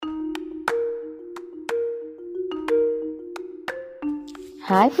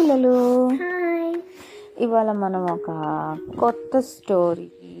Hi పిల్లలు, hi. ఇవాళ మనం ఒక కొత్త స్టోరీ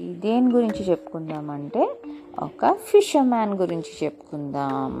దేని గురించి చెప్పుకుందామంటే ఒక ఫిషర్మ్యాన్ గురించి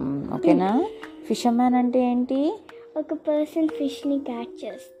చెప్పుకుందాం. ఓకేనా? ఫిషర్మ్యాన్ అంటే ఏంటి? ఒక పర్సన్ ఫిష్ని క్యాచ్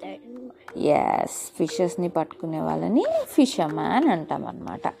చేస్తాడు. ఎస్, ఫిషెస్ని పట్టుకునే వాళ్ళని ఫిషర్మ్యాన్ అంటాం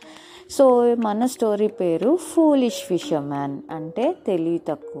అన్నమాట. సో మన స్టోరీ పేరు ఫూలిష్ ఫిషర్మ్యాన్, అంటే తెలివి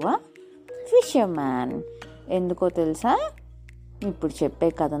తక్కువ ఫిషర్మ్యాన్. ఎందుకో తెలుసా? ఇప్పుడు చెప్పే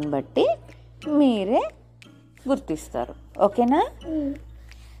కథను బట్టి మీరే గుర్తిస్తారు. ఓకేనా?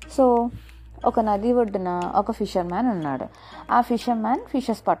 సో ఒక నది ఒడ్డున ఒక ఫిషర్మ్యాన్ ఉన్నాడు. ఆ ఫిషర్మ్యాన్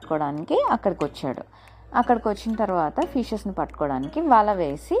ఫిషెస్ పట్టుకోవడానికి అక్కడికి వచ్చాడు. అక్కడికి వచ్చిన తర్వాత ఫిషెస్ని పట్టుకోవడానికి వల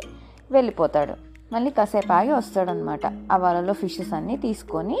వేసి వెళ్ళిపోతాడు. మళ్ళీ కాసేపు ఆగి వస్తాడనమాట. ఆ వలలో ఫిషెస్ అన్నీ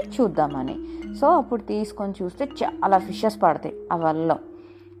తీసుకొని చూద్దామని. సో అప్పుడు తీసుకొని చూస్తే చాలా ఫిషెస్ పడతాయి ఆ వలలో.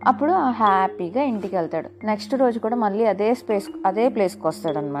 అప్పుడు హ్యాపీగా ఇంటికి వెళ్తాడు. నెక్స్ట్ రోజు కూడా మళ్ళీ అదే ప్లేస్కి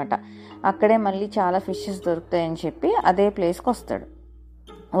వస్తాడనమాట. అక్కడే మళ్ళీ చాలా ఫిషెస్ దొరుకుతాయని చెప్పి అదే ప్లేస్కి వస్తాడు.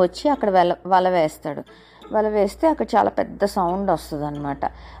 వచ్చి అక్కడ వల వేస్తాడు. వల వేస్తే అక్కడ చాలా పెద్ద సౌండ్ వస్తుంది అనమాట.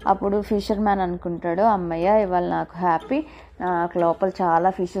 అప్పుడు ఫిషర్మ్యాన్ అనుకుంటాడు, అమ్మయ్య ఇవాళ నాకు హ్యాపీ, నాకు లోపల చాలా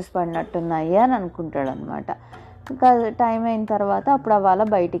ఫిషెస్ పడినట్టున్నాయి అని అనుకుంటాడు అనమాట. ఇంకా టైం అయిన తర్వాత అప్పుడు ఆ వల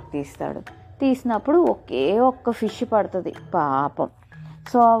బయటికి తీసినప్పుడు ఒక్క ఫిష్ పడుతుంది పాపం.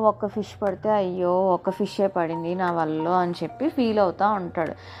 సో ఒక్క ఫిష్ పడితే అయ్యో ఒక్క ఫిషే పడింది నా వలలో అని చెప్పి ఫీల్ అవుతూ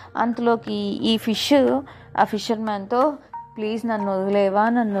ఉంటాడు. అంతలోకి ఈ ఫిష్ ఆ ఫిషర్మ్యాన్తో ప్లీజ్ నన్ను వదిలేవా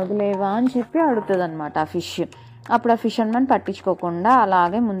అని చెప్పి అడుగుతుంది అనమాట ఆ ఫిష్. అప్పుడు ఆ ఫిషర్మ్యాన్ పట్టించుకోకుండా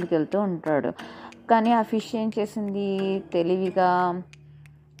అలాగే ముందుకెళ్తూ ఉంటాడు. కానీ ఆ ఫిష్ ఏం చేసింది తెలివిగా,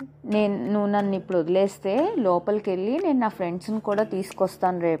 నువ్వు నన్ను ఇప్పుడు వదిలేస్తే లోపలికి వెళ్ళి నేను నా ఫ్రెండ్స్ని కూడా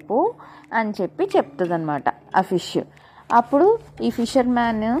తీసుకొస్తాను రేపు అని చెప్పి చెప్తుంది అనమాట ఆ ఫిష్. అప్పుడు ఈ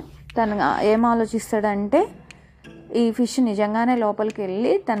ఫిషర్మ్యాన్ తను ఏం ఆలోచిస్తాడంటే, ఈ ఫిష్ నిజంగానే లోపలికి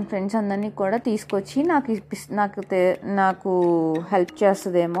వెళ్ళి తన ఫ్రెండ్స్ అందరినీ కూడా తీసుకొచ్చి నాకు హెల్ప్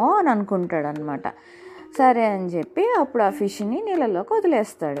చేస్తుందేమో అని అనుకుంటాడు అనమాట. సరే అని చెప్పి అప్పుడు ఆ ఫిష్ని నీళ్ళలోకి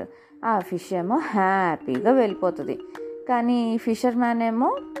వదిలేస్తాడు. ఆ ఫిష్ ఏమో హ్యాపీగా వెళ్ళిపోతుంది. కానీ ఫిషర్మ్యాన్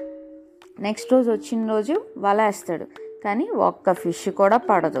ఏమో నెక్స్ట్ రోజు వచ్చిన రోజు వల వేస్తాడు. కానీ ఒక్క ఫిష్ కూడా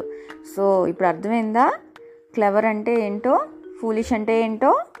పడదు. సో ఇప్పుడు అర్థమైందా క్లెవర్ అంటే ఏంటో, ఫూలిష్ అంటే ఏంటో?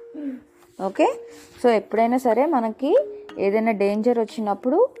 ఓకే. సో ఎప్పుడైనా సరే మనకి ఏదైనా డేంజర్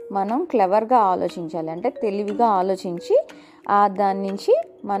వచ్చినప్పుడు మనం క్లెవర్గా ఆలోచించాలి, అంటే తెలివిగా ఆలోచించి దాని నుంచి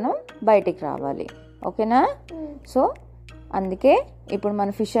మనం బయటికి రావాలి. ఓకేనా? సో అందుకే ఇప్పుడు మన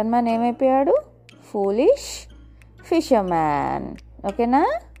ఫిషర్మ్యాన్ ఏమైపోయాడు? Foolish fisherman. ఓకేనా?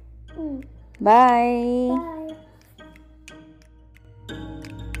 బాయ్.